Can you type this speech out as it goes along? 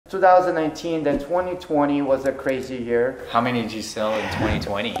2019, then 2020 was a crazy year. How many did you sell in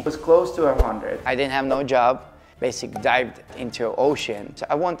 2020? It was close to 100. I didn't have no job, basically dived into ocean. So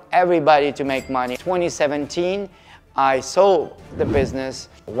I want everybody to make money. 2017, I sold the business.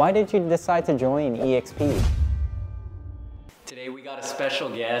 Why did you decide to join eXp? Today we got a special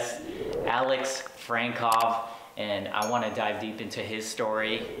guest, Alex Frankov, and I want to dive deep into his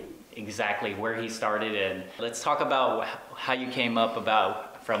story, exactly where he started, and let's talk about how you came up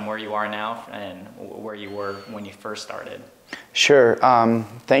from where you are now and where you were when you first started. Sure.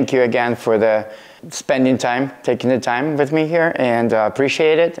 Thank you again for taking the time with me here, and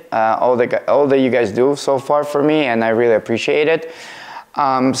appreciate it. All that you guys do so far for me, and I really appreciate it.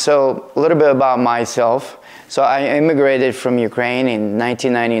 So a little bit about myself. So I immigrated from Ukraine in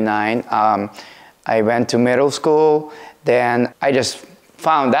 1999. I went to middle school. Then I just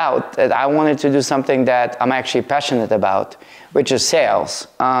found out that I wanted to do something that I'm actually passionate about, which is sales.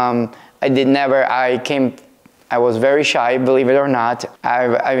 I was very shy, believe it or not.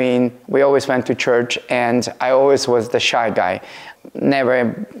 I mean, we always went to church, and I always was the shy guy.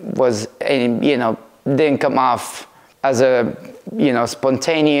 Never was, didn't come off as a,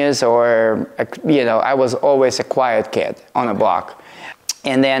 spontaneous or, I was always a quiet kid on a block.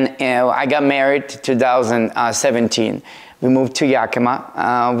 And then, I got married in 2017. We moved to Yakima.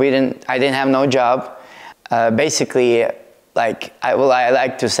 I didn't have no job. Basically, what I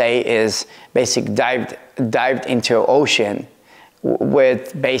like to say is basically dived into ocean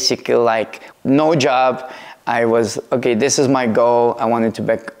with basically no job. I was, okay, this is my goal. I wanted to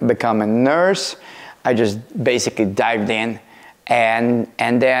become a nurse. I just basically dived in, and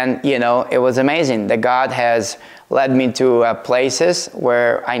then, it was amazing. That God has led me to places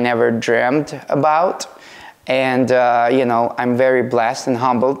where I never dreamed about. And, I'm very blessed and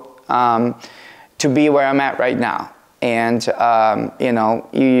humbled to be where I'm at right now. And,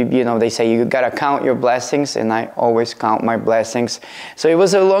 they say you gotta count your blessings, and I always count my blessings. So it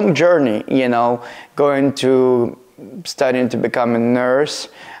was a long journey, studying to become a nurse.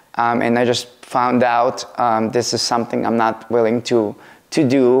 And I just found out this is something I'm not willing to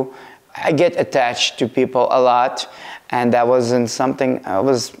do. I get attached to people a lot, and that wasn't something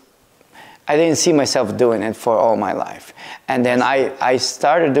I didn't see myself doing it for all my life. And then I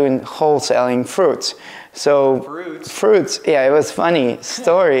started doing wholesaling fruits. So fruits, yeah, it was funny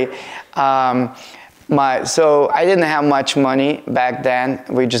story. So I didn't have much money back then.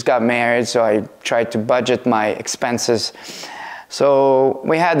 We just got married, so I tried to budget my expenses. So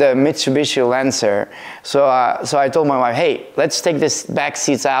we had a Mitsubishi Lancer. So I told my wife, hey, let's take this back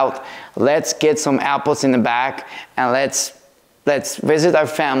seats out. Let's get some apples in the back, and let's visit our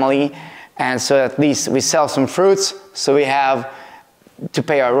family. And so at least we sell some fruits, so we have to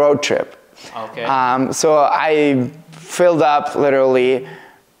pay our road trip. Okay. So I filled up literally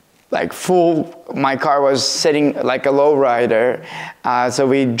full. My car was sitting like a lowrider. So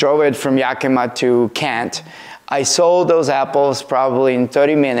we drove it from Yakima to Kent. I sold those apples probably in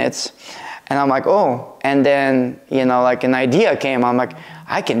 30 minutes. And I'm like, oh, and then, an idea came. I'm like,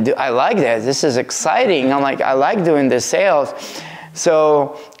 I like this. This is exciting. I'm like, I like doing the sales.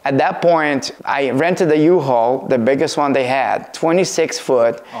 So at that point, I rented a U-Haul, the biggest one they had, 26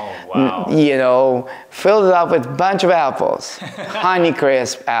 foot. Oh, wow. Filled it up with a bunch of apples,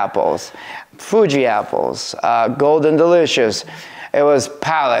 Honeycrisp apples, Fuji apples, Golden Delicious. It was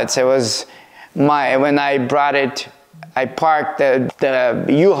pallets. It was when I brought it, I parked the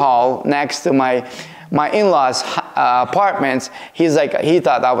U-Haul next to my in-laws' apartments. He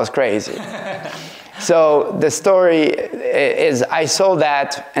thought I was crazy. So the story is I sold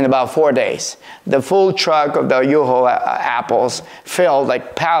that in about 4 days. The full truck of the U-Haul apples filled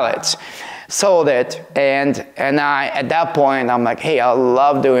like pallets. Sold it, and at that point I'm like, hey, I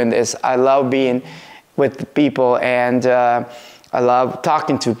love doing this. I love being with people, and I love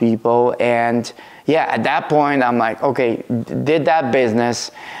talking to people. And yeah, at that point I'm like, okay, did that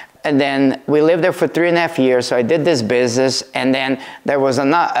business. And then we lived there for 3.5 years. So I did this business, and then there was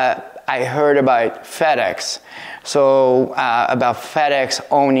I heard about FedEx. So about FedEx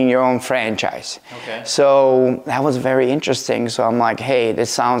owning your own franchise. Okay. So that was very interesting. So I'm like, hey,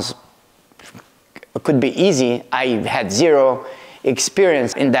 this could be easy. I had zero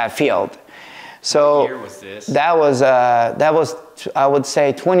experience in that field. So what year was this? That was I would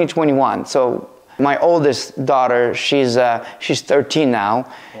say 2021. So my oldest daughter, she's 13 now.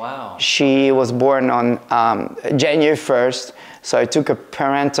 Wow. She was born on January 1st. So I took a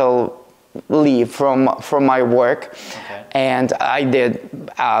parental leave from my work. Okay. And I did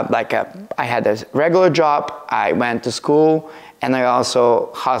I had a regular job. I went to school, and I also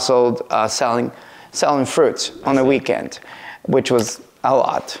hustled selling fruits on the weekend, which was a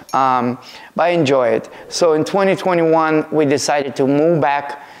lot, but I enjoy it. So in 2021, we decided to move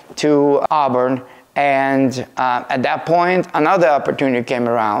back to Auburn, and at that point, another opportunity came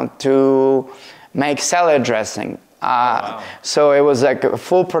around to make salad dressing. Wow. So it was like a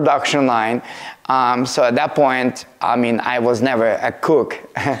full production line. So at that point, I mean, I was never a cook.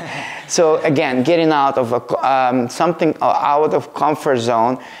 So again, getting out of something out of comfort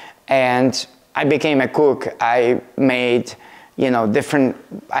zone, and I became a cook. I made,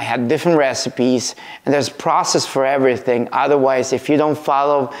 I had different recipes, and there's process for everything. Otherwise, if you don't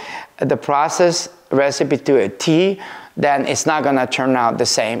follow the process recipe to a T, then it's not gonna turn out the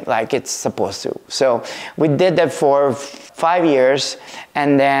same like it's supposed to. So we did that for 5 years,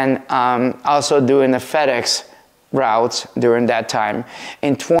 and then also doing the FedEx routes during that time.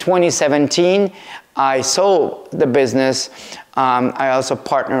 In 2017, I sold the business. I also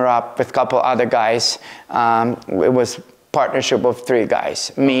partnered up with a couple other guys. It was partnership of 3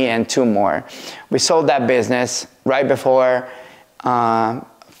 guys, me and 2 more. We sold that business right before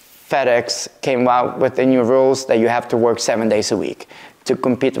FedEx came out with the new rules that you have to work 7 days a week to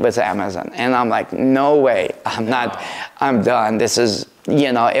compete with Amazon. And I'm like, no way, I'm done. This is,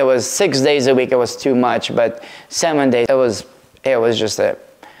 it was 6 days a week, it was too much, but 7 days, it was just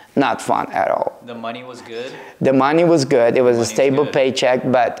not fun at all. The money was good? The money was good. It was a stable paycheck,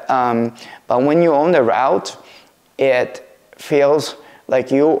 but when you own the route, it feels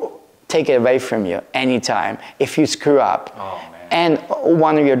like you take it away from you anytime if you screw up. Oh, man. And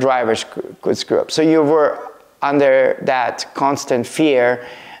one of your drivers could screw up. So you were under that constant fear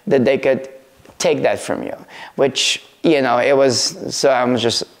that they could take that from you, which, it was, so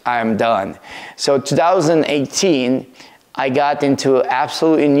I'm done. So 2018, I got into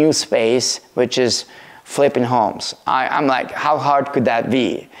absolutely new space, which is flipping homes. I'm like, how hard could that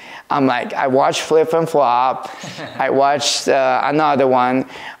be? I'm like, I watched Flip and Flop. I watched another one.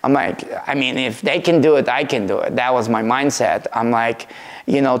 I'm like, I mean, if they can do it, I can do it. That was my mindset. I'm like,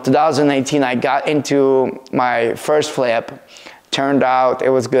 2018, I got into my first flip. Turned out it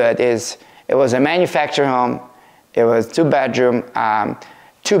was good. It was a manufactured home. It was 2-bedroom,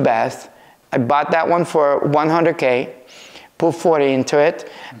 2-bath. I bought that one for $100K, put 40 into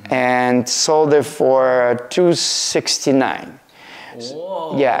it, and sold it for $269.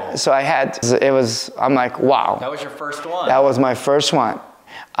 Whoa. Yeah, so I'm like, wow. That was your first one? That was my first one.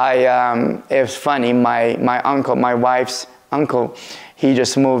 It was funny, my uncle, my wife's uncle, he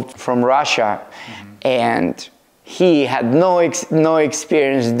just moved from Russia, and he had no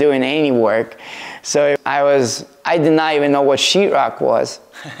experience doing any work. So I did not even know what sheetrock was.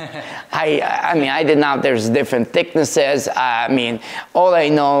 I mean, I did not, there's different thicknesses. I mean, all I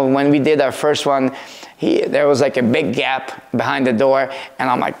know, when we did our first one, there was like a big gap behind the door, and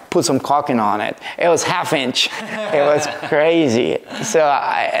I'm like, put some caulking on it. It was 1/2 inch. It was crazy. So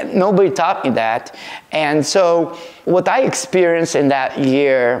nobody taught me that. And so what I experienced in that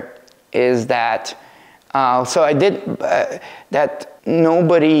year is that, so I did that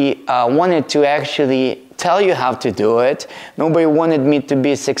nobody wanted to actually tell you how to do it. Nobody wanted me to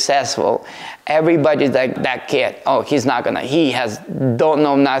be successful. Everybody's like, that kid, oh, don't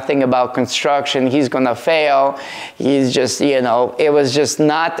know nothing about construction. He's gonna fail. He's just, it was just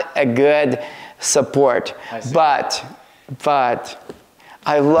not a good support. But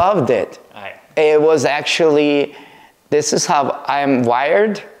I loved it. It was actually, this is how I'm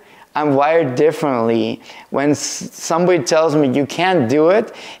wired. I'm wired differently. When somebody tells me you can't do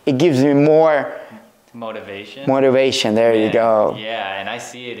it, it gives me more motivation. There you go. Yeah, and I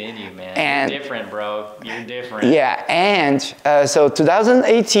see it in you, man. And you're different, bro. You're different. Yeah, and so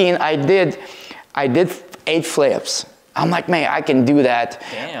 2018, I did 8 flips. I'm like, man, I can do that.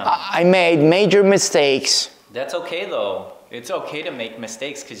 Damn. I made major mistakes. That's okay though. It's okay to make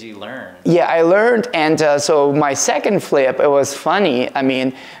mistakes because you learn. Yeah, I learned, and so my second flip, it was funny. I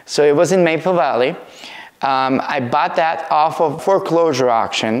mean, so it was in Maple Valley. I bought that off of foreclosure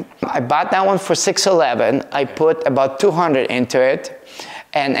auction. I bought that one for $611. I put about $200 into it,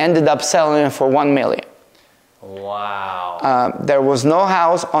 and ended up selling it for $1 million. Wow. There was no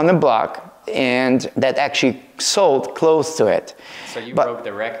house on the block, and that actually sold close to it. So you broke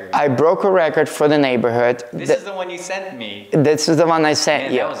the record. I broke a record for the neighborhood. This is the one you sent me. This is the one I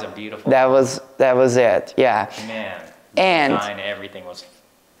sent you. That was a beautiful That was it, yeah. Man, and design, everything was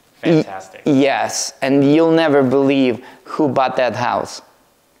fantastic. Yes, and you'll never believe who bought that house.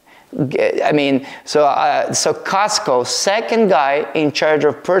 I mean, so Costco, second guy in charge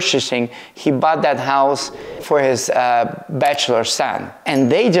of purchasing, he bought that house for his bachelor son,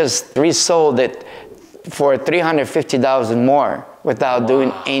 and they just resold it for $350,000 more without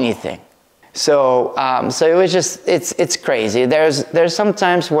doing anything. So, so it was just, it's crazy. There's some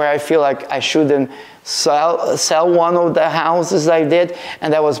times where I feel like I shouldn't sell one of the houses I did,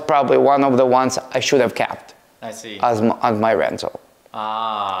 and that was probably one of the ones I should have kept. I see. As my rental.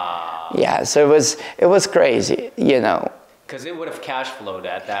 Ah. Yeah, so it was crazy, you know. Because it would have cash flowed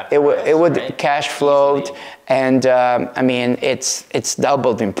at that price. It would right? cash flowed, easily. And I mean, it's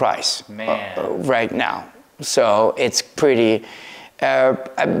doubled in price right now. So it's pretty.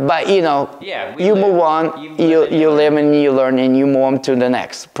 But you know, yeah, you move on, you live and you learn, and you move on to the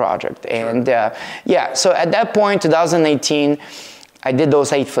next project. Sure. And yeah, so at that point, 2018, I did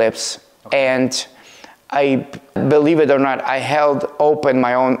those 8 flips, and I, believe it or not, I held open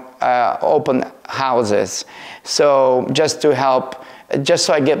my own open houses. So just to help, just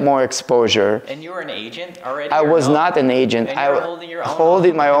so I get more exposure. And you were an agent already? I was not an agent. And you were holding your own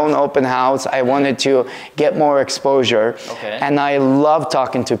holding my own open house. I wanted to get more exposure. Okay. And I love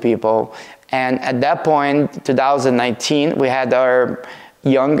talking to people. And at that point, 2019, we had our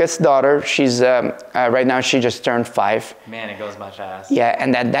youngest daughter. She's right now she just turned 5. Man, it goes by fast. Yeah,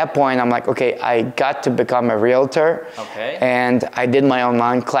 and at that point I'm like, okay, I got to become a realtor. Okay. And I did my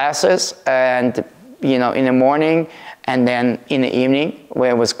online classes, and you know, in the morning and then in the evening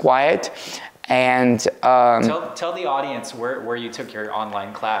when it was quiet. And tell the audience where you took your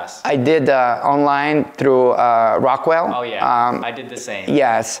online class. I did online through Rockwell. Oh yeah, I did the same.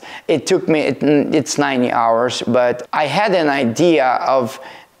 Yes, it took me, it's 90 hours, but I had an idea of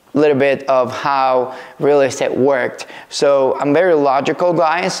a little bit of how real estate worked. So I'm a very logical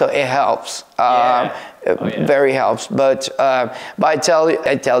guy, so it helps. Yeah. Very helps. But I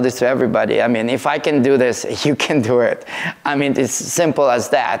tell this to everybody. I mean, if I can do this, you can do it. I mean, it's simple as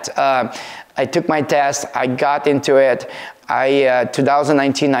that. I took my test, I got into it.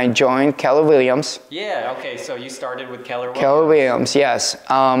 2019, I joined Keller Williams. Yeah, okay, so you started with Keller Williams. Keller Williams, yes.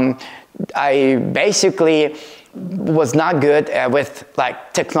 I basically was not good with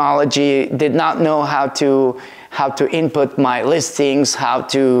like technology, did not know how to input my listings, how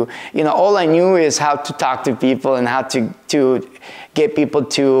to, you know, all I knew is how to talk to people and how to get people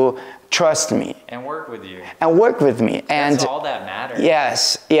to trust me. And work with you. And work with me. And that's all that matters.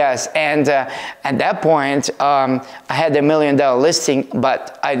 Yes, yes. And at that point, I had $1 million listing,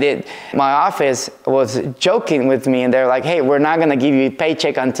 but my office was joking with me, and they're like, hey, we're not gonna give you a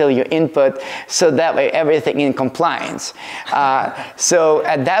paycheck until you input, so that way everything in compliance. So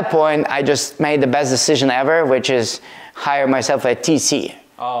at that point, I just made the best decision ever, which is hire myself a TC.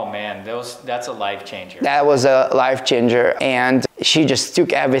 Oh man, that's a life changer. That was a life changer, and she just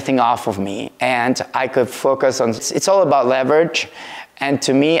took everything off of me, and I could focus on, it's all about leverage, and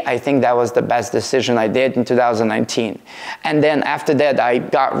to me, I think that was the best decision I did in 2019. And then after that, I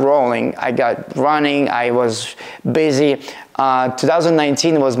got rolling, I got running, I was busy.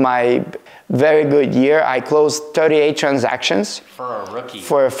 2019 was my very good year. I closed 38 transactions. For a rookie.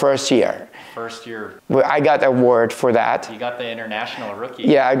 For a first year. First year. I got an award for that. You got the International Rookie.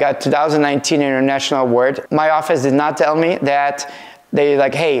 Yeah, I got 2019 International Award. My office did not tell me that. They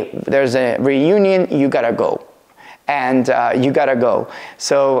like, hey, there's a reunion, you gotta go. And you gotta go.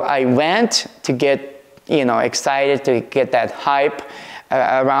 So I went to get, you know, excited to get that hype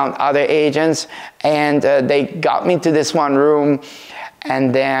around other agents. And they got me to this one room,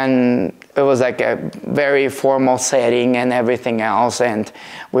 and then it was like a very formal setting and everything else, and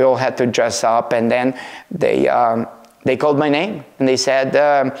we all had to dress up. And then they called my name, and they said,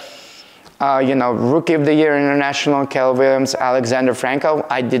 you know, Rookie of the Year International, Keller Williams, Alex Frankov.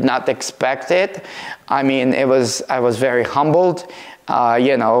 I did not expect it. I mean, I was very humbled,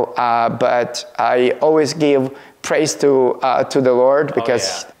 you know, but I always give praise to the Lord,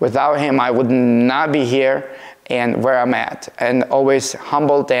 because without Him, I would not be here and where I'm at, and always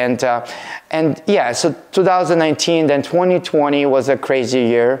humbled. And yeah, so 2019, then 2020 was a crazy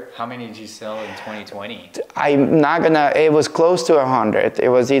year. How many did you sell in 2020? I'm not gonna, it was close to 100. It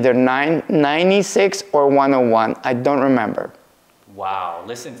was either 96 or 101. I don't remember. Wow,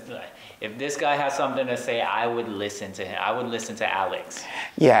 listen to that. If this guy has something to say, I would listen to him. I would listen to Alex.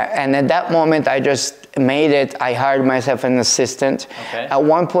 Yeah, and at that moment, I just made it. I hired myself an assistant. Okay. At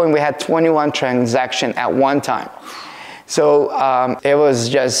one point, we had 21 transactions at one time. So it was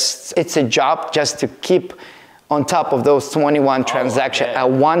just, it's a job just to keep on top of those 21 transactions at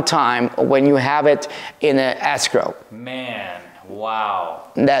one time when you have it in an escrow. Man. Wow.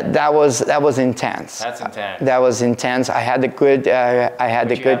 That was intense. That's intense. That was intense. I had a good have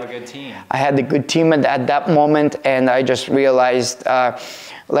a good team. I had a good team at that moment, and I just realized,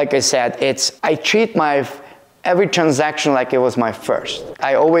 like I said, I treat every transaction like it was my first.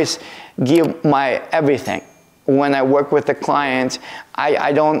 I always give my everything when I work with a client,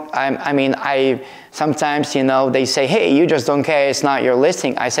 I sometimes, you know, they say, hey, you just don't care, it's not your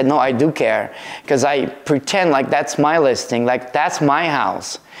listing. I said, no, I do care, because I pretend like that's my listing, like that's my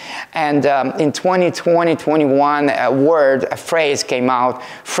house. And in 2020, 21, a phrase came out,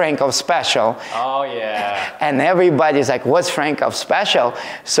 Frankov Special. Oh, yeah. And everybody's like, what's Frankov Special?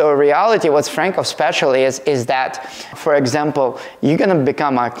 So in reality, what's Frankov Special is that, for example, you're going to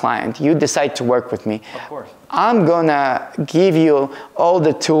become my client. You decide to work with me. Of course. I'm going to give you all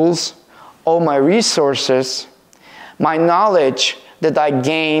the tools, all my resources, my knowledge that I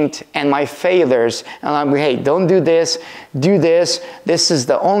gained, and my failures, and I'm like, hey, don't do this, this is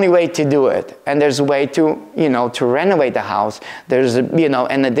the only way to do it. And there's a way to, you know, to renovate the house. There's a, you know,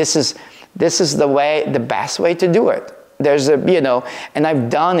 and this is the best way to do it. There's a, you know, and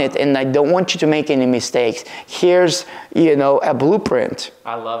I've done it, and I don't want you to make any mistakes. Here's, you know, a blueprint.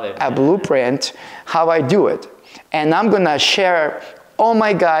 I love it. A blueprint, how I do it. And I'm gonna share all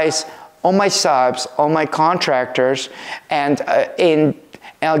my guys, all my subs, all my contractors, and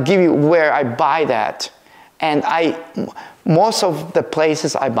I'll give you where I buy that. And most of the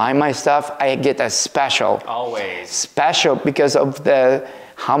places I buy my stuff, I get a special. Always. Special because of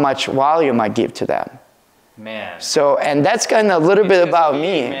how much volume I give to them. Man. So, and that's kind of a little bit about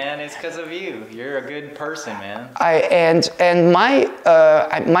me. Man, it's because of you. You're a good person, man. And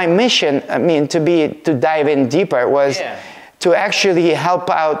my mission, I mean, to dive in deeper was to actually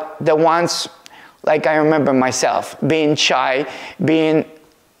help out the ones, like I remember myself, being shy, being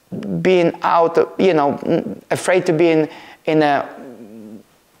out, you know, afraid to be in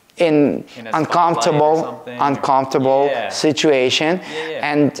uncomfortable situation.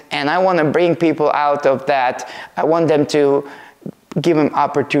 And I want to bring people out of that. I want them to give them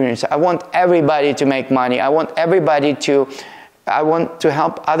opportunities. I want everybody to make money. I want to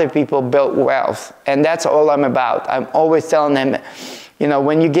help other people build wealth. And that's all I'm about. I'm always telling them, you know,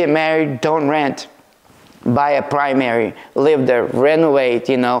 when you get married, don't rent. Buy a primary, live there, renovate,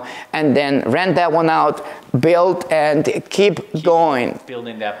 you know, and then rent that one out, build, and keep going.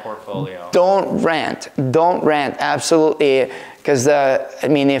 Building that portfolio. Don't rent, absolutely. Because, I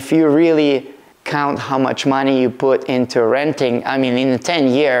mean, if you really count how much money you put into renting, I mean, in a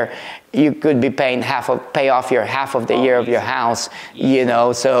 10-year, you could be paying pay off half of the year of your house, you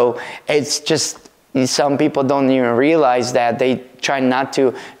know. So it's just, some people don't even realize that. They try not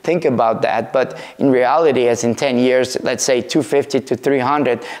to think about that, but in reality, as in 10 years, let's say 250 to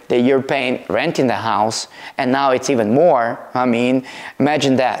 300 that you're paying renting the house, and now it's even more. I mean,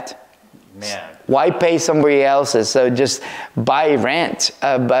 imagine that. Man. Why pay somebody else's? So just buy rent.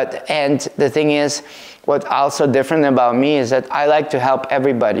 And the thing is, what's also different about me is that I like to help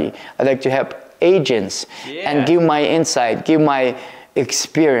everybody. I like to help agents and give my insight, give my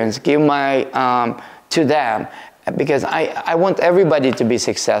experience, give my to them, because I want everybody to be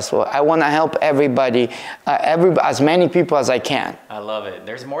successful. I want to help everybody, as many people as I can. I love it.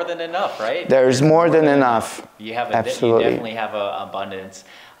 There's more than enough, right? There's more than enough. You have Absolutely. You definitely have an abundance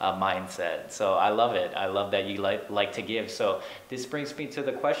mindset. So I love it. I love that you like to give. So this brings me to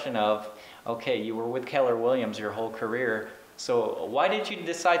the question of, okay, you were with Keller Williams your whole career. So why did you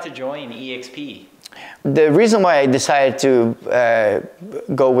decide to join eXp? The reason why I decided to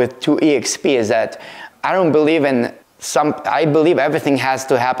go to eXp is that I don't believe I believe everything has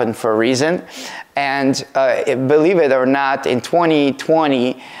to happen for a reason. And believe it or not, in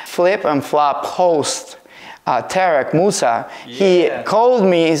 2020, Flip and Flop host, Tarek Musa, he called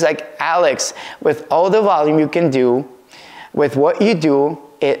me, he's like, Alex, with all the volume you can do, with what you do,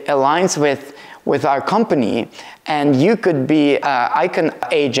 it aligns with our company, and you could be an icon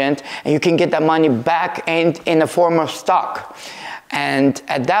agent, and you can get that money back in the form of stock. And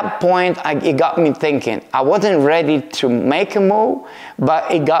at that point, it got me thinking. I wasn't ready to make a move,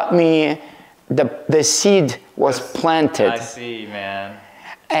 but it got me, the seed was planted. I see, man.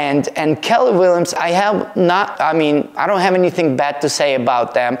 And Keller Williams, I don't have anything bad to say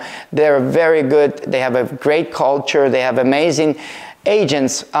about them. They're very good. They have a great culture. They have amazing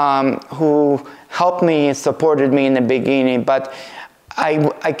agents who helped me, supported me in the beginning. But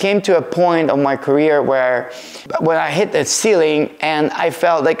I came to a point of my career where when I hit the ceiling, and I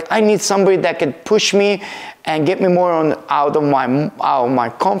felt like I need somebody that could push me and get me more out of my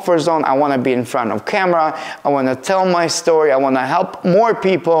comfort zone. I want to be in front of camera. I want to tell my story. I want to help more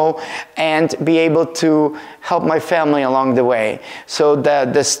people and be able to help my family along the way. So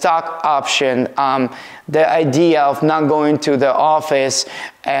the stock option, the idea of not going to the office,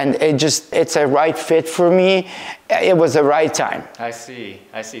 and it's a right fit for me. It was the right time. I see.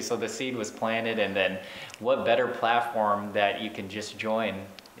 So the seed was planted, and then what better platform that you can just join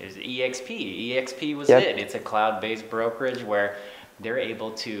is eXp. eXp was Yep. it. It's a cloud-based brokerage where they're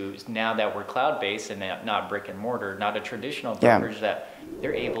able to, now that we're cloud-based and not brick and mortar, not a traditional brokerage, that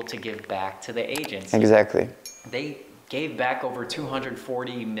they're able to give back to the agents. Exactly. They gave back over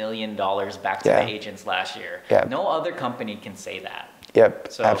 $240 million back to the agents last year. Yeah. No other company can say that. Yep,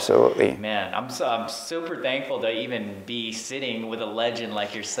 So, absolutely. Man, I'm super thankful to even be sitting with a legend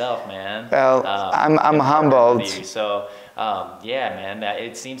like yourself, man. Well, I'm humbled. So, yeah, man,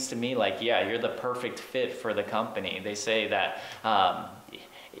 it seems to me like, yeah, you're the perfect fit for the company. They say that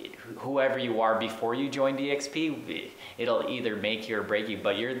whoever you are before you joined eXp, it'll either make you or break you,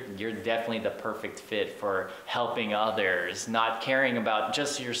 but you're definitely the perfect fit for helping others, not caring about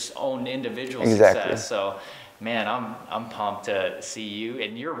just your own individual success. So, man, I'm pumped to see you,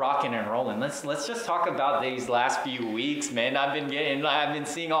 and you're rocking and rolling. Let's just talk about these last few weeks, man. I've been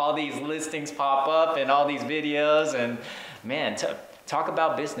seeing all these listings pop up and all these videos, and man, talk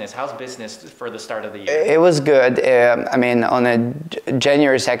about business. How's business for the start of the year? It was good. I mean, on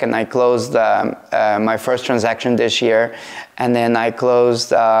January 2nd, I closed my first transaction this year, and then I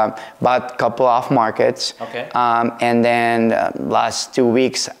closed about a couple off markets. Okay. And then last 2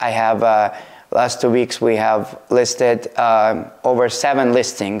 weeks, we have listed over 7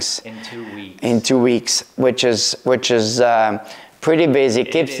 listings in 2 weeks. In 2 weeks, which is pretty busy.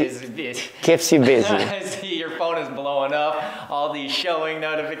 Keeps you busy. I see your phone is blowing up. All these showing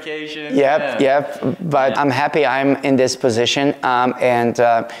notifications. Yep. But I'm happy I'm in this position.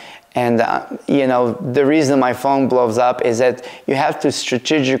 You know, the reason my phone blows up is that you have to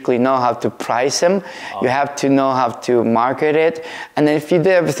strategically know how to price them. You have to know how to market it. And then if you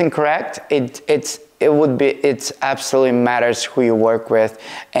do everything correct, it absolutely matters who you work with.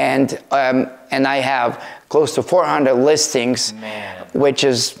 And I have close to 400 listings, which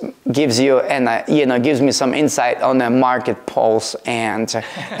gives me some insight on the market pulse and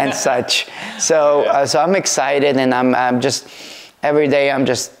such. So I'm excited, and I'm just every day I'm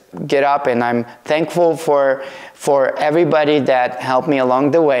just get up, and I'm thankful for everybody that helped me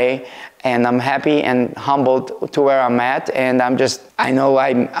along the way, and I'm happy and humbled to where I'm at, and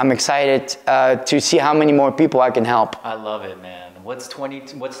I'm excited to see how many more people I can help. I love it, man. What's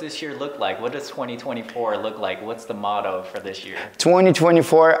this year look like? What does 2024 look like? What's the motto for this year?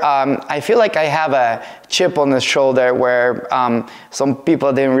 2024, I feel like I have a chip on the shoulder where some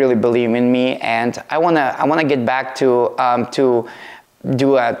people didn't really believe in me, and I wanna get back to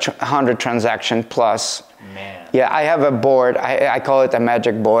do 100 transaction plus. Man. Yeah, I have a board. I call it a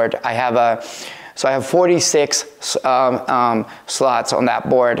magic board. I have 46 slots on that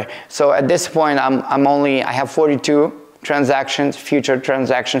board. So at this point, I have 42 transactions, future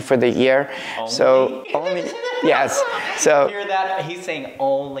transactions for the year. Only? So only, yes. So hear that? He's saying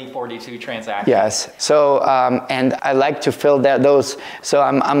only 42 transactions. Yes. So and I like to fill those. So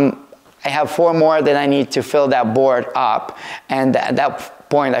I have 4 more that I need to fill that board up, and at that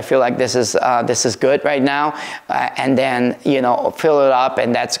point I feel like this is good right now, and then fill it up,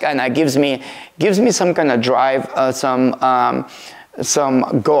 and that's kind of gives me some kind of drive,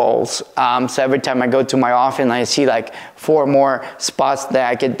 some goals. So every time I go to my office and I see like 4 more spots that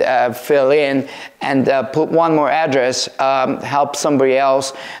I could fill in, and put 1 more address, help somebody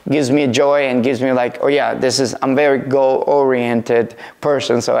else, gives me joy and gives me like, oh yeah, I'm very goal-oriented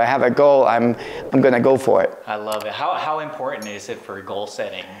person. So I have a goal, I'm gonna go for it. I love it. How important is it for goal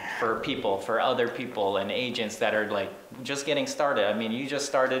setting for people, for other people and agents that are like just getting started? I mean, you just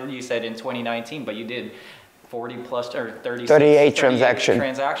started, you said in 2019, but you did 40 plus or 38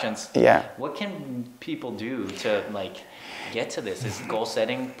 transactions. Yeah. What can people do to like get to this? Is goal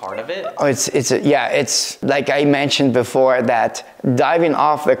setting part of it? Oh, it's like I mentioned before, that diving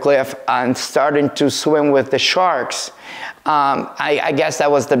off the cliff and starting to swim with the sharks. I guess that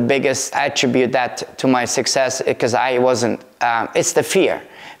was the biggest attribute to my success, because I wasn't. It's the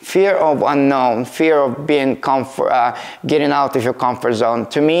fear of unknown, fear of being getting out of your comfort zone.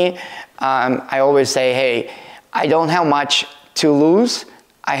 To me, I always say, hey, I don't have much to lose.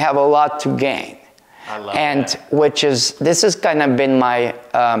 I have a lot to gain. I love that. This has kind of been my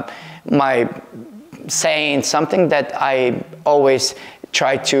saying, something that I always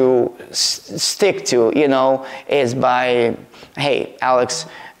try to stick to, is by, hey, Alex,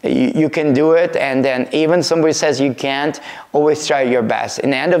 you can do it, and then even somebody says you can't, always try your best.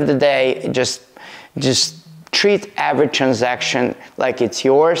 In the end of the day, just treat every transaction like it's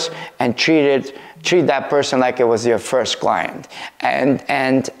yours, and treat that person like it was your first client.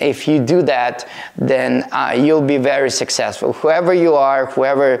 And if you do that, then you'll be very successful. Whoever you are,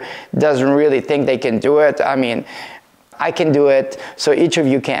 whoever doesn't really think they can do it, I mean, I can do it, so each of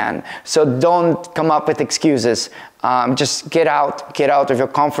you can. So don't come up with excuses. Just get out of your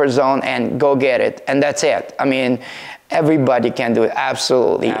comfort zone and go get it. And that's it. I mean, everybody can do it,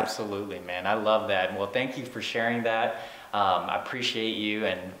 absolutely. Absolutely, man. I love that. Well, thank you for sharing that. I appreciate you,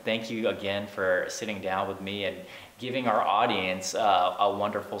 and thank you again for sitting down with me and giving our audience a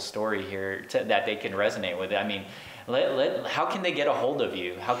wonderful story here that they can resonate with. I mean, how can they get a hold of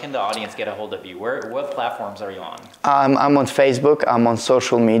you? How can the audience get a hold of you? What platforms are you on? I'm on Facebook. I'm on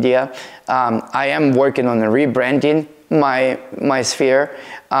social media. I am working on rebranding my sphere,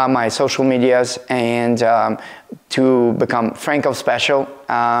 my social medias, and to become Frankov Special,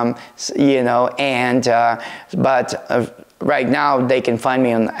 you know, and but right now they can find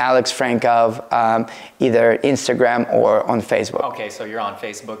me on Alex Frankov, either Instagram or on Facebook. Okay, so you're on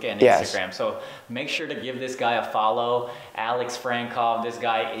Facebook and Yes. Instagram. So make sure to give this guy a follow. Alex Frankov, this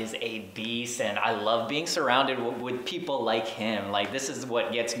guy is a beast, and I love being surrounded with people like him. Like, this is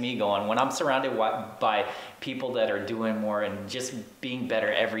what gets me going. When I'm surrounded by people that are doing more and just being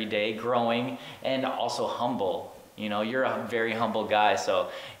better every day, growing, and also humble. You know, you're a very humble guy, so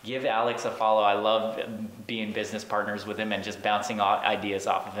give Alex a follow. I love being business partners with him and just bouncing ideas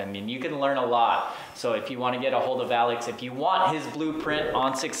off of him. And you can learn a lot. So if you want to get a hold of Alex, if you want his blueprint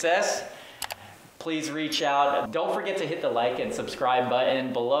on success, please reach out. Don't forget to hit the like and subscribe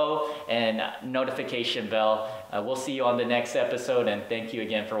button below and notification bell. We'll see you on the next episode, and thank you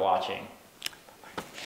again for watching.